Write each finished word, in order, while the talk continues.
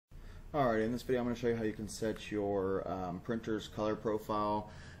Alright, in this video I'm going to show you how you can set your printer's color profile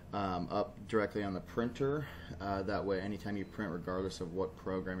up directly on the printer. That way anytime you print, regardless of what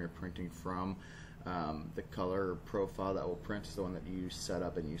program you're printing from, the color profile that will print is the one that you set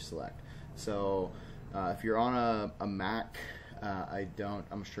up and you select. So if you're on a Mac,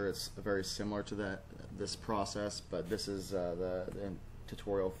 I'm sure it's very similar to this process, but this is the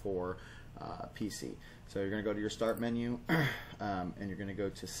tutorial for PC. So you're going to go to your start menu and you're going to go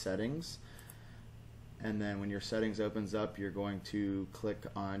to settings, and then when your settings opens up, you're going to click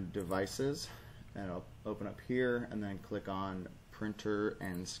on devices and it'll open up here, and then click on printer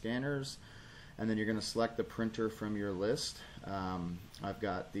and scanners, and then you're going to select the printer from your list. I've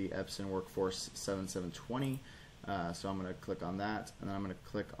got the Epson Workforce 7720, so I'm going to click on that, and then I'm going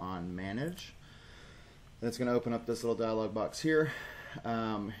to click on manage. And it's going to open up this little dialog box here.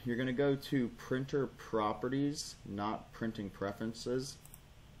 You're going to go to printer properties, not printing preferences.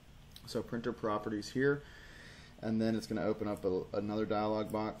 So printer properties here, and then it's going to open up another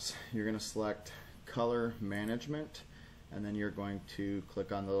dialog box. You're going to select color management, and then you're going to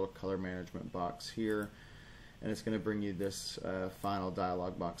click on the little color management box here, and it's going to bring you this final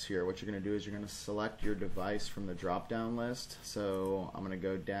dialog box here. What you're going to do is you're going to select your device from the drop down list. So I'm going to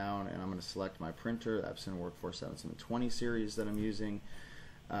go down and I'm going to select my printer, the Epson Workforce 7720 series that I'm using.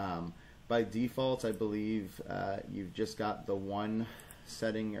 By default, I believe you've just got the one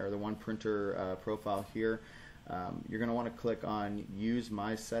setting, or the one printer profile here. You're going to want to click on use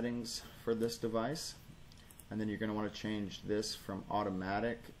my settings for this device, and then you're going to want to change this from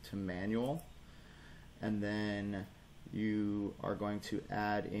automatic to manual. And then you are going to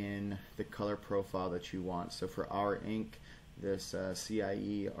add in the color profile that you want. So for our ink, this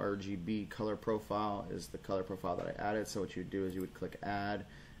CIE RGB color profile is the color profile that I added. So what you would do is you would click add.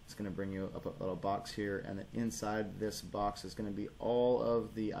 It's going to bring you up a little box here, and then inside this box is going to be all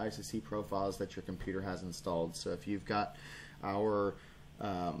of the ICC profiles that your computer has installed. So if you've got our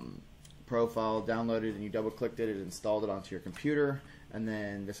profile downloaded and you double clicked it, it installed it onto your computer, and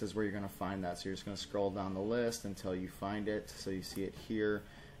then this is where you're going to find that. So you're just going to scroll down the list until you find it, so you see it here,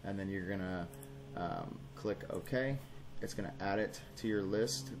 and then you're going to click OK. It's going to add it to your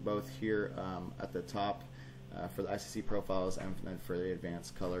list, both here at the top for the ICC profiles and then for the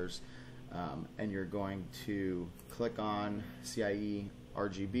advanced colors, and you're going to click on CIE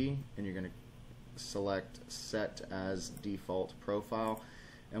RGB, and you're going to select set as default profile.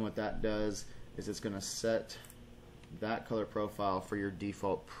 And what that does is it's going to set that color profile for your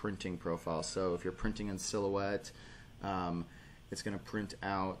default printing profile. So if you're printing in Silhouette, it's going to print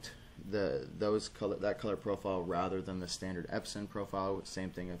out that color profile rather than the standard Epson profile. Same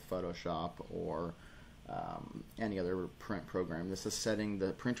thing with Photoshop or any other print program. This is setting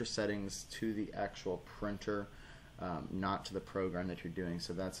the printer settings to the actual printer, not to the program that you're doing.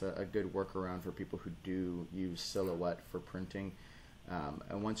 So that's a good workaround for people who do use Silhouette for printing.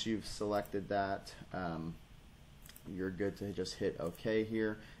 And once you've selected that, you're good to just hit OK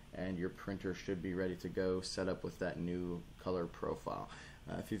here, and your printer should be ready to go, set up with that new color profile.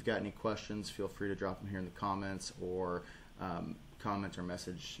 If you've got any questions, feel free to drop them here in the comments, or comment or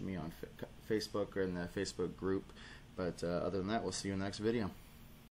message me on Facebook or in the Facebook group. But other than that, we'll see you in the next video.